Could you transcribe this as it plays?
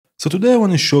So today I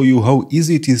want to show you how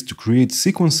easy it is to create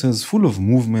sequences full of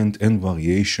movement and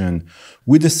variation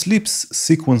with the slips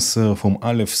sequencer from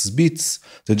Aleph's Beats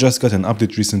that just got an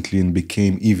update recently and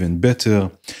became even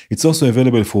better. It's also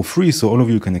available for free, so all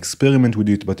of you can experiment with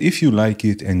it, but if you like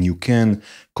it and you can,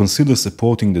 consider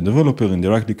supporting the developer in the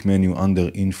right-click menu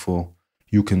under Info.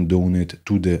 You can donate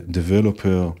to the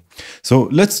developer. So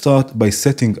let's start by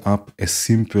setting up a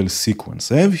simple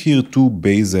sequence. I have here two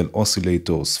basal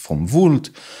oscillators from Volt.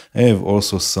 I have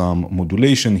also some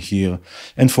modulation here.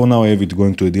 And for now I have it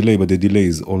going to a delay, but the delay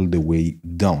is all the way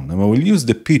down. And I will use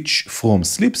the pitch from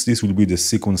slips. This will be the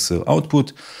sequencer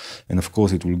output. And of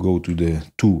course it will go to the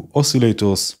two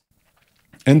oscillators.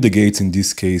 And the gates in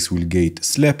this case will gate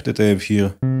slap that I have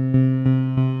here.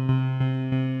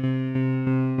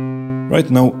 Right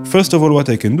now, first of all, what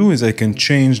I can do is I can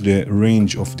change the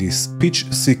range of this pitch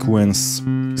sequence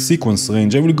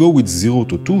range. I will go with 0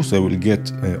 to 2, so I will get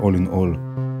all in all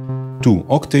 2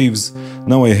 octaves.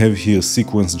 Now I have here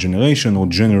sequence generation or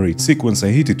generate sequence.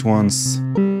 I hit it once.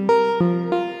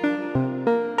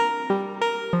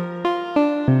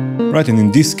 Right, and in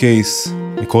this case,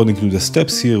 according to the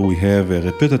steps here, we have a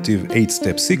repetitive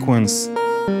 8-step sequence.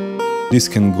 This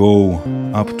can go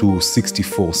up to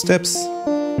 64 steps.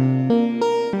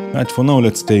 Right, for now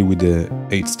let's stay with the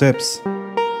 8 steps.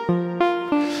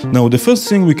 Now the first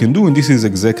thing we can do, and this is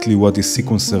exactly what this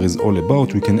sequencer is all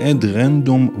about, we can add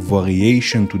random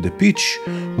variation to the pitch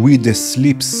with the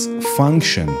slips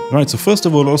function. Right, so first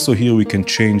of all, also here we can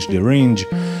change the range.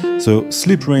 So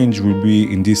slip range will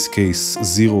be in this case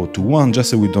 0 to 1, just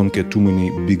so we don't get too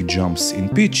many big jumps in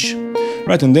pitch.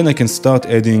 Right, and then I can start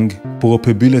adding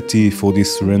probability for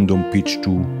this random pitch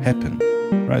to happen.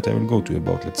 Right, I will go to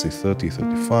about, let's say, 30,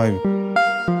 35.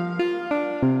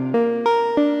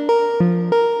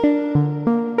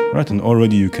 Right, and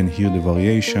already you can hear the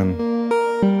variation.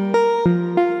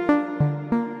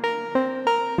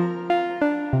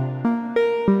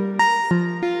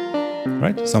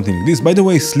 Right, something like this. By the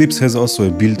way, Slips has also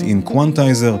a built-in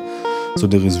quantizer. So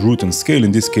there is root and scale.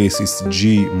 In this case, it's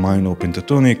G minor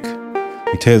pentatonic.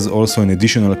 It has also an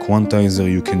additional quantizer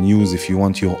you can use if you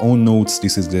want your own notes.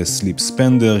 This is the slip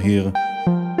spender here.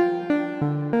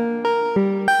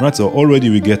 Right, so already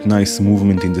we get nice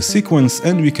movement in the sequence,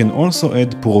 and we can also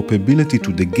add probability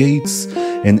to the gates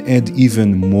and add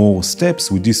even more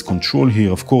steps with this control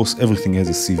here. Of course, everything has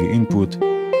a CV input.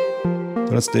 So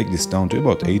let's take this down to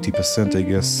about 80%, I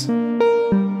guess.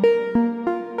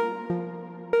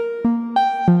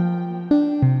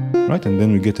 Right, and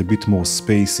then we get a bit more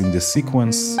space in the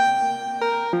sequence.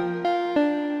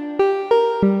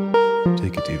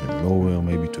 Take it even lower,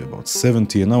 maybe to about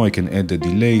 70, and now I can add the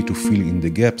delay to fill in the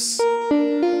gaps.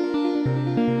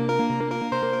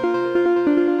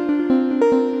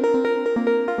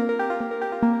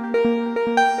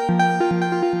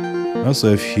 I also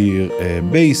have here a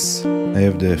bass. I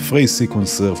have the phrase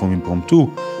sequencer from Impromptu,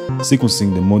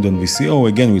 sequencing the modern VCO,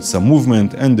 again with some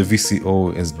movement, and the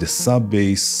VCO as the sub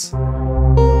bass.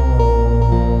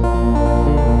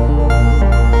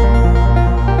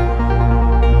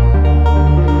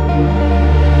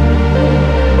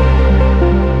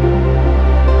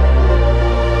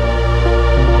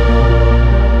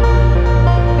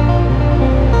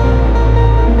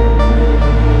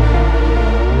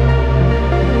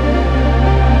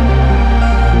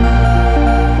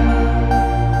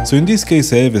 So in this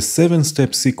case, I have a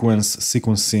 7-step sequence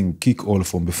sequencing kick all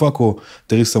from Befaco.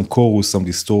 There is some chorus, some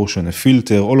distortion, a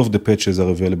filter. All of the patches are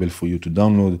available for you to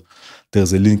download.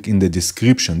 There's a link in the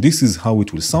description. This is how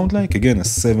it will sound like. Again, a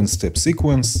 7-step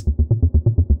sequence.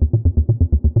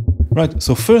 Right,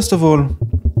 so first of all,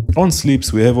 on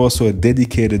Slips, we have also a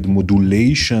dedicated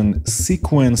modulation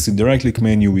sequence. In the right-click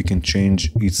menu, we can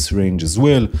change its range as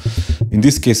well. In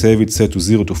this case, I have it set to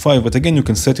 0 to 5, but again, you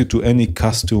can set it to any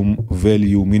custom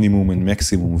value, minimum and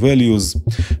maximum values.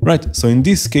 Right, so in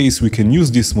this case, we can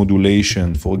use this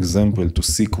modulation, for example, to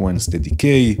sequence the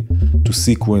decay, to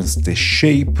sequence the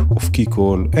shape of kick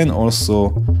all, and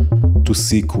also to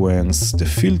sequence the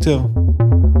filter.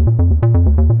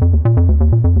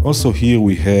 Also here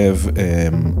we have a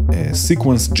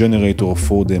sequence generator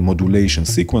for the modulation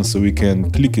sequence, so we can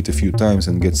click it a few times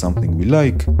and get something we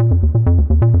like.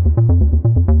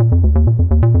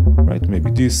 Right, maybe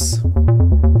this.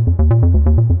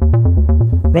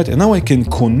 Right, and now I can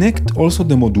connect also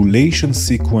the modulation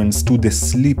sequence to the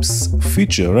slips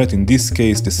feature, right? In this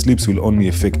case, the slips will only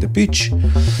affect the pitch,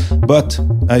 but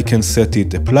I can set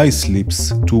it apply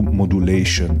slips to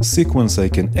modulation sequence. I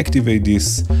can activate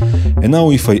this, and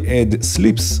now if I add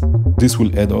slips, this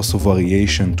will add also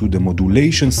variation to the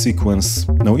modulation sequence.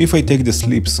 Now, if I take the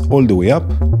slips all the way up,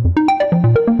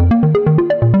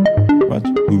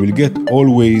 we will get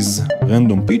always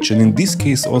random pitch, and in this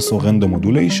case also random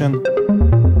modulation.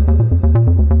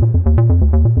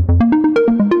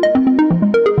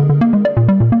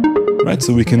 Right,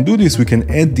 so we can do this, we can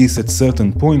add this at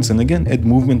certain points, and again add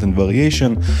movement and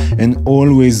variation, and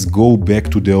always go back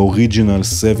to the original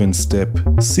 7-step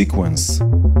sequence.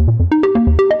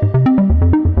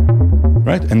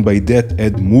 Right, and by that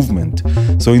add movement.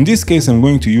 So in this case I'm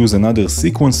going to use another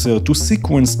sequencer to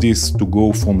sequence this to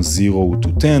go from 0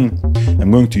 to 10.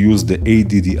 I'm going to use the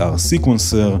ADDR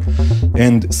sequencer,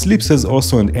 and Sleeps has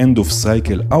also an end of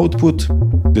cycle output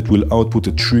that will output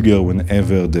a trigger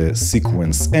whenever the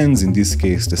sequence ends, in this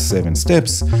case the 7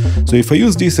 steps. So if I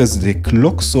use this as the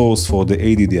clock source for the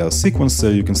ADDR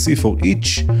sequencer, you can see for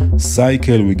each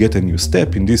cycle we get a new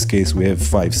step. In this case we have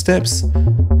 5 steps,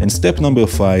 and step number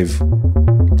 5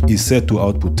 is set to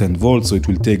output 10 volts, so it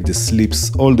will take the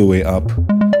Sleeps all the way up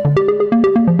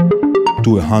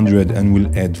to 100 and will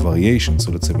add variation.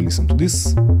 So let's have a listen to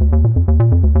this.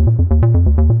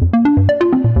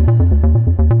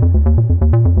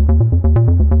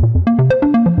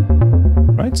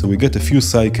 Right, so we get a few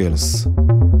cycles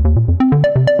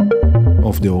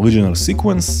of the original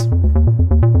sequence,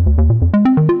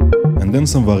 and then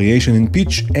some variation in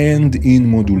pitch and in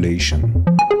modulation.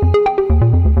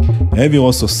 I have here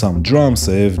also some drums.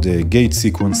 I have the gate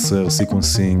sequencer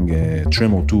sequencing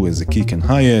tremor 2 as a kick and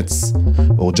hi-hats,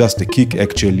 or just a kick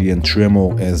actually and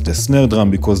tremor as the snare drum,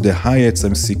 because the hi-hats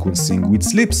I'm sequencing with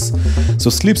Sleeps. So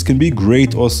Sleeps can be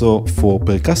great also for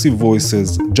percussive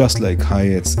voices, just like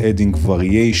hi-hats, adding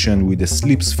variation with the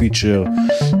Sleeps feature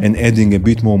and adding a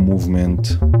bit more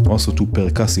movement also to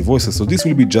percussive voices. So this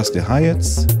will be just the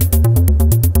hi-hats.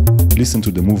 Listen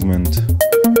to the movement.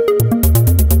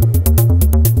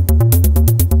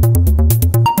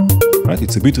 Right,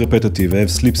 it's a bit repetitive. I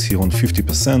have Sleeps here on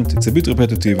 50%. It's a bit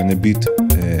repetitive and a bit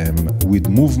with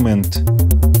movement.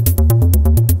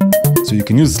 So you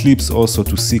can use Sleeps also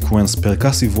to sequence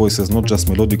percussive voices, not just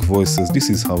melodic voices. This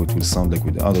is how it will sound like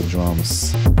with the other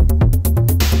drums.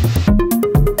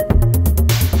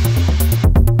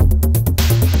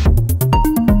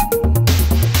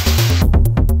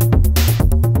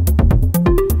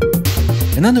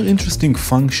 Another interesting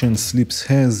function Sleeps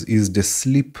has is the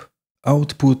sleep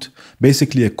output.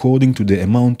 Basically, according to the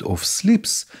amount of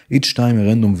sleeps, each time a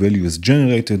random value is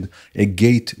generated, a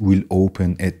gate will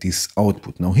open at this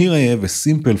output. Now here I have a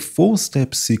simple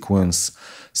 4-step sequence,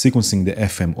 sequencing the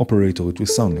FM operator. It will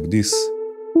sound like this.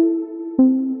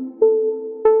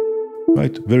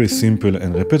 Right, very simple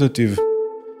and repetitive.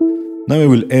 Now I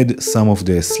will add some of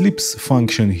the sleeps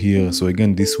function here. So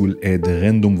again, this will add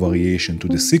random variation to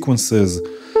the sequences.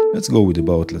 Let's go with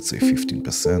about, let's say,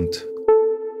 15%.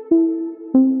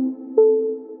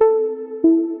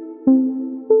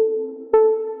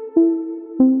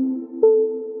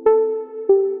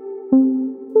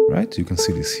 Right, you can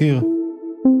see this here.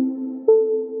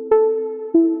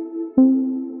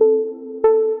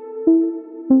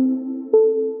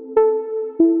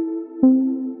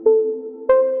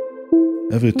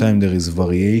 Every time there is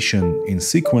variation in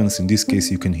sequence, in this case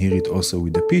you can hear it also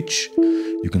with the pitch.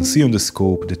 You can see on the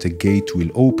scope that a gate will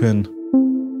open.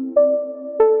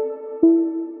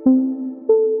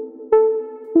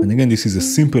 And again, this is a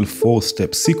simple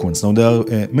 4-step sequence. Now there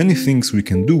are many things we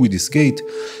can do with this gate.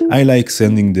 I like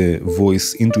sending the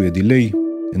voice into a delay,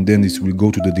 and then it will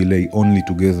go to the delay only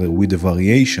together with the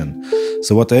variation.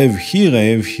 So what I have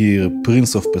here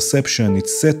Prince of Perception.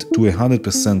 It's set to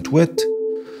 100% wet,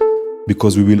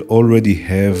 because we already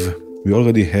have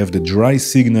the dry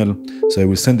signal. So I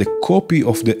will send a copy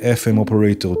of the FM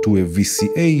operator to a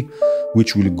VCA,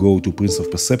 which will go to Prince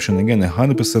of Perception. Again,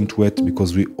 100% wet,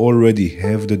 because we already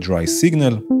have the dry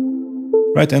signal.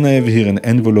 Right, and I have here an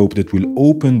envelope that will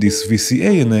open this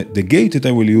VCA, and the gate that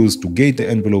I will use to gate the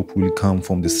envelope will come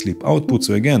from the sleep output.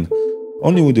 So again,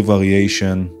 only with the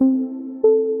variation.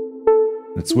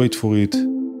 Let's wait for it.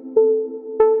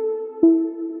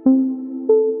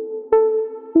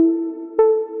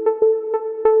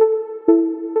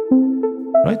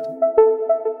 Right?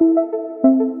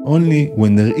 Only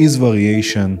when there is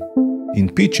variation in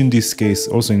pitch, in this case,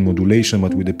 also in modulation,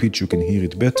 but with the pitch you can hear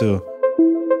it better.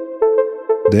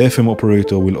 The FM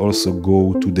operator will also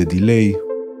go to the delay,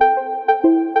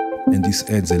 and this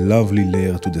adds a lovely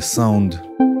layer to the sound.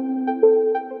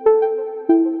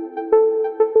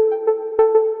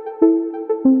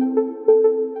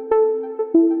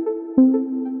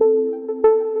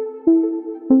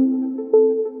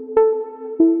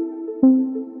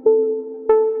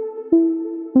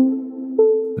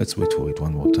 Let's wait for it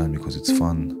one more time because it's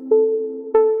fun.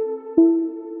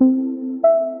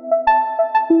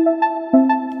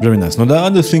 Very nice. Now there are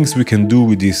other things we can do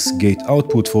with this gate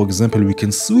output. For example, we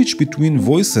can switch between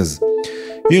voices.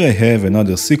 Here I have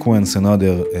another sequence,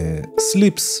 another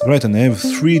slips, right? And I have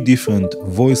three different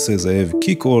voices. I have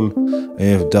key call, I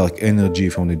have dark energy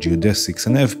from the geodesics,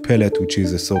 and I have pellet, which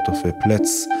is a sort of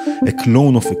a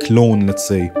clone of a clone, let's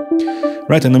say.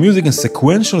 Right, and I'm using a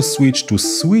sequential switch to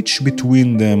switch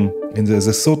between them, and there's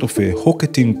a sort of a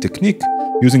Hocketing technique,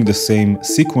 using the same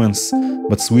sequence,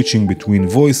 but switching between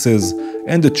voices,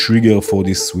 and the trigger for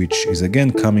this switch is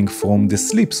again coming from the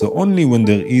slip, so only when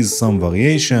there is some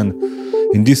variation,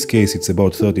 in this case it's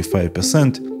about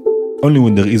 35%, only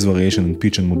when there is variation in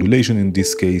pitch and modulation, in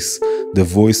this case, the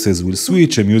voices will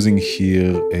switch. I'm using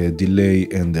here a delay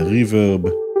and a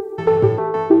reverb.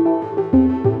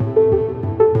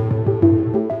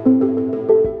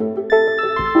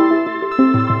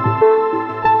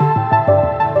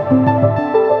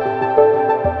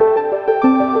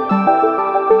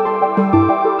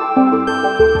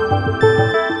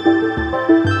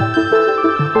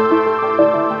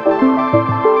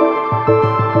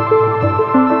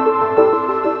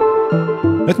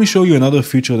 Let me show you another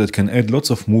feature that can add lots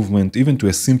of movement even to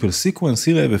a simple sequence.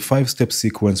 Here I have a 5-step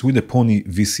sequence with a Pony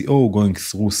VCO going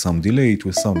through some delay. It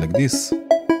will sound like this.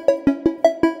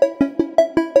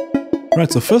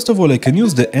 Right, so first of all I can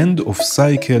use the end of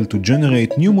cycle to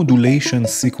generate new modulation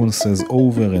sequences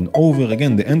over and over.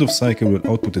 Again, the end of cycle will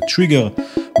output a trigger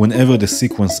whenever the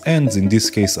sequence ends, in this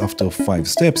case after 5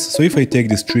 steps. So if I take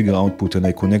this trigger output and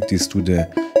I connect this to the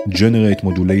generate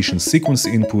modulation sequence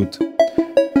input,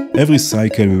 every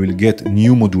cycle we will get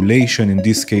new modulation, in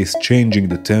this case changing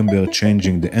the timbre,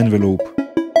 changing the envelope.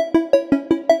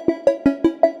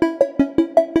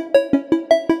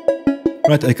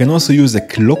 Right, I can also use a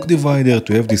clock divider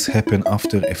to have this happen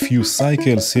after a few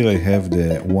cycles. Here I have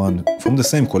the one from the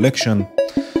same collection.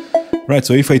 Right,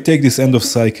 so if I take this end of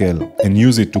cycle and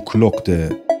use it to clock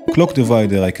the clock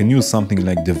divider, I can use something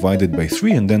like divided by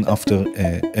 3, and then after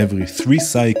every 3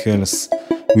 cycles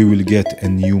we will get a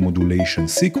new modulation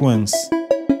sequence.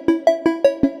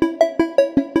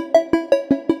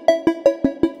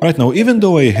 Right now, even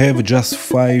though I have just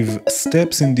 5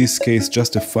 steps in this case,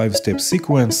 just a 5-step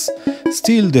sequence,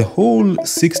 still the whole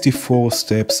 64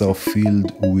 steps are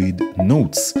filled with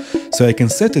notes. So I can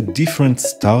set a different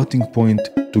starting point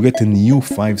to get a new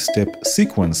 5-step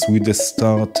sequence with the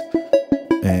start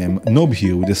knob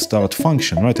here, with the start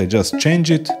function, right? I just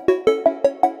change it.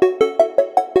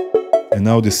 And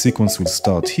now the sequence will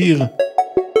start here,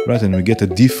 right? And we get a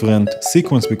different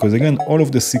sequence because again, all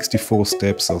of the 64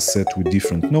 steps are set with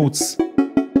different notes.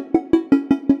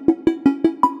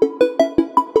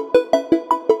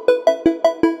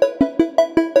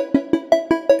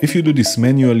 If you do this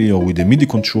manually or with a MIDI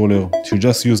controller, if you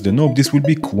just use the knob, this will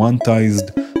be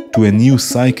quantized to a new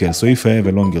cycle. So if I have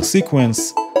a longer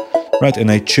sequence, right, and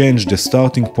I change the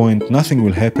starting point, nothing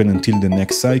will happen until the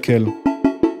next cycle.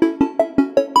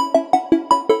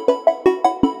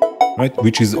 Right,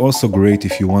 which is also great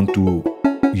if you want to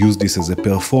use this as a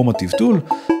performative tool,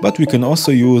 but we can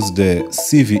also use the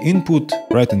CV input,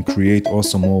 right, and create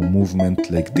also more movement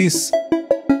like this.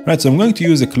 Right, so I'm going to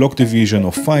use a clock division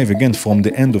of 5, again from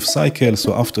the end of cycle,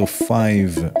 so after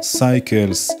 5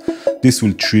 cycles, this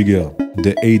will trigger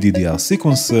the ADDR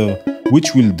sequencer,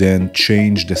 which will then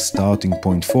change the starting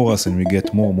point for us and we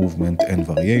get more movement and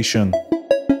variation.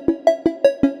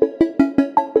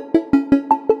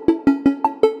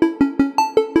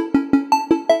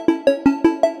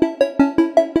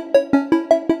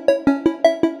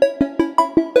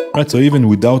 Right, so even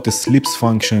without the slips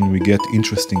function, we get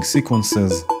interesting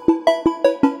sequences.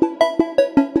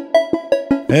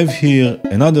 I have here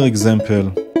another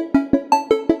example.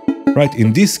 Right,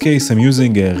 in this case, I'm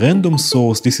using a random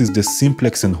source. This is the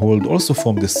simplex and hold, also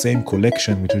from the same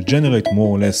collection, which will generate more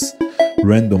or less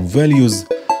random values.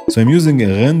 So I'm using a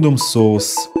random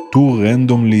source to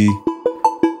randomly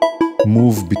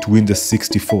move between the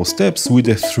 64 steps with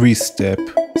a 3-step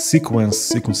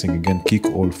sequencing again, kick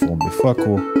all from the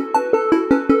FACO.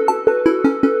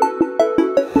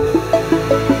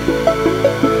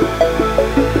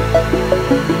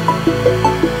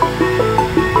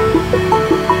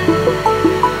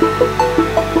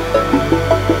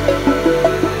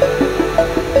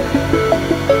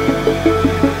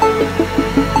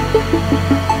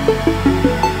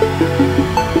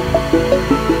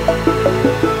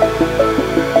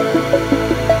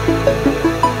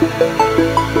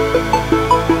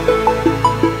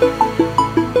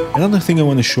 Another thing I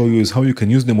want to show you is how you can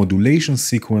use the modulation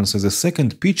sequence as a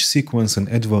second pitch sequence and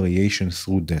add variation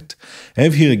through that. I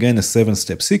have here again a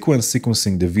 7-step sequence,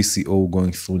 sequencing the VCO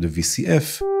going through the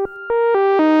VCF.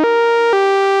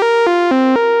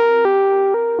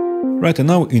 Right, and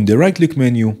now in the right-click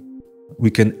menu,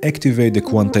 we can activate the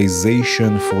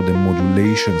quantization for the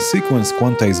modulation sequence,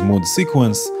 quantize mode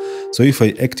sequence. So if I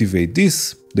activate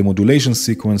this, the modulation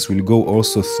sequence will go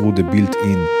also through the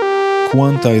built-in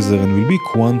quantizer and will be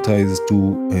quantized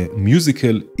to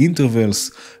musical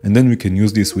intervals, and then we can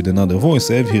use this with another voice.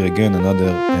 I have here again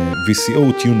another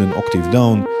VCO tuned an octave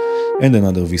down and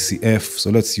another VCF.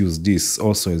 So let's use this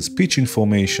also as pitch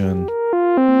information.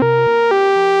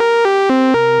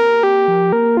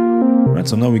 Right,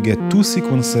 so now we get two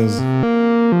sequences.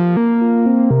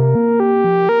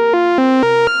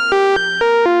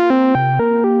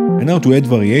 And now to add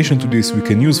variation to this, we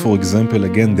can use, for example,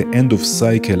 again the end of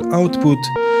cycle output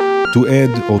to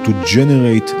add or to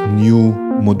generate new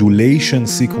modulation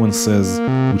sequences,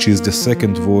 which is the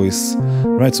second voice.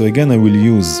 Right, so again I will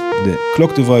use the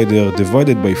clock divider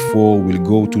divided by 4 will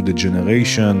go to the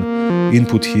generation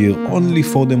input here only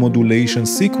for the modulation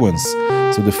sequence.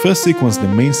 So the first sequence, the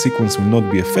main sequence, will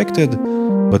not be affected,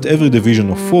 but every division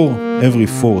of 4, every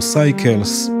 4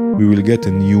 cycles, we will get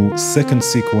a new second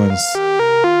sequence.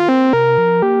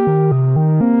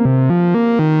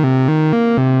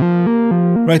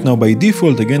 Right now, by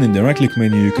default, again in the right-click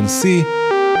menu, you can see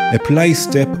apply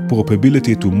step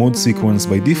probability to mode sequence.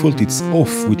 By default, it's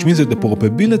off, which means that the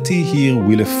probability here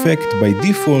will affect by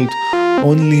default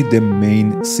only the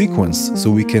main sequence. So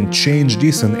we can change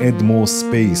this and add more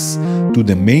space to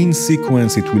the main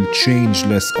sequence. It will change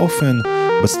less often,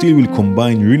 but still will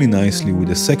combine really nicely with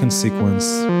the second sequence.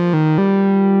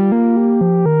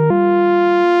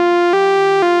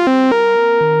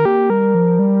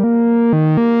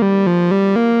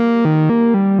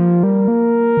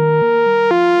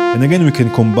 And again, we can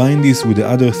combine this with the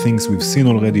other things we've seen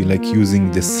already, like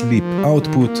using the sleep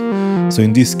output. So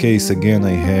in this case, again,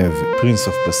 I have Prince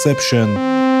of Perception.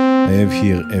 I have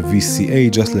here a VCA,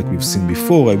 just like we've seen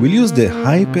before. I will use the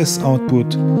high pass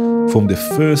output from the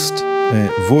first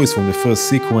voice, from the first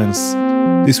sequence.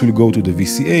 This will go to the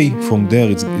VCA. From there,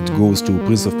 it goes to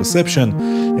Prince of Perception.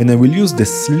 And I will use the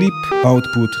sleep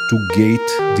output to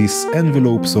gate this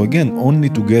envelope. So again, only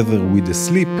together with the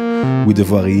sleep, with the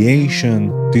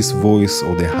variation, this voice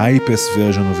or the high pass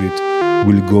version of it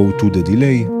will go to the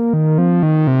delay.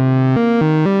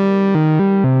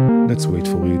 Let's wait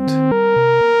for it.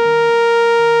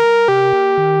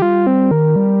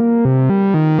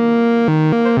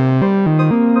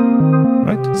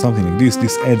 Right? Something like this.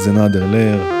 This adds another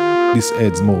layer. This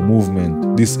adds more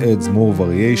movement. This adds more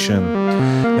variation.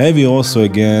 I have here also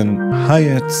again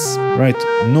hi-hats, right?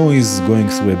 Noise going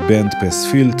through a band pass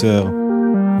filter.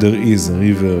 There is a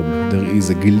reverb, there is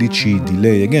a glitchy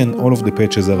delay. Again, all of the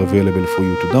patches are available for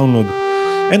you to download.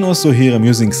 And also here I'm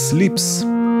using slips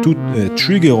to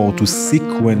trigger or to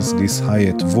sequence this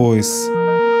hi-hat voice.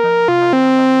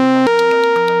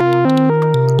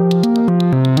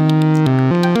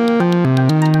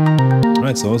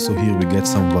 Right, so also here we get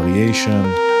some variation.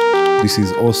 This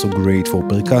is also great for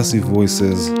percussive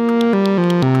voices.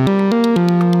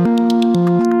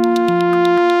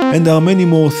 And there are many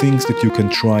more things that you can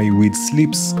try with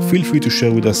slips. Feel free to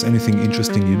share with us anything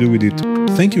interesting you do with it.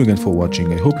 Thank you again for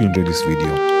watching. I hope you enjoyed this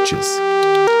video.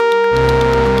 Cheers.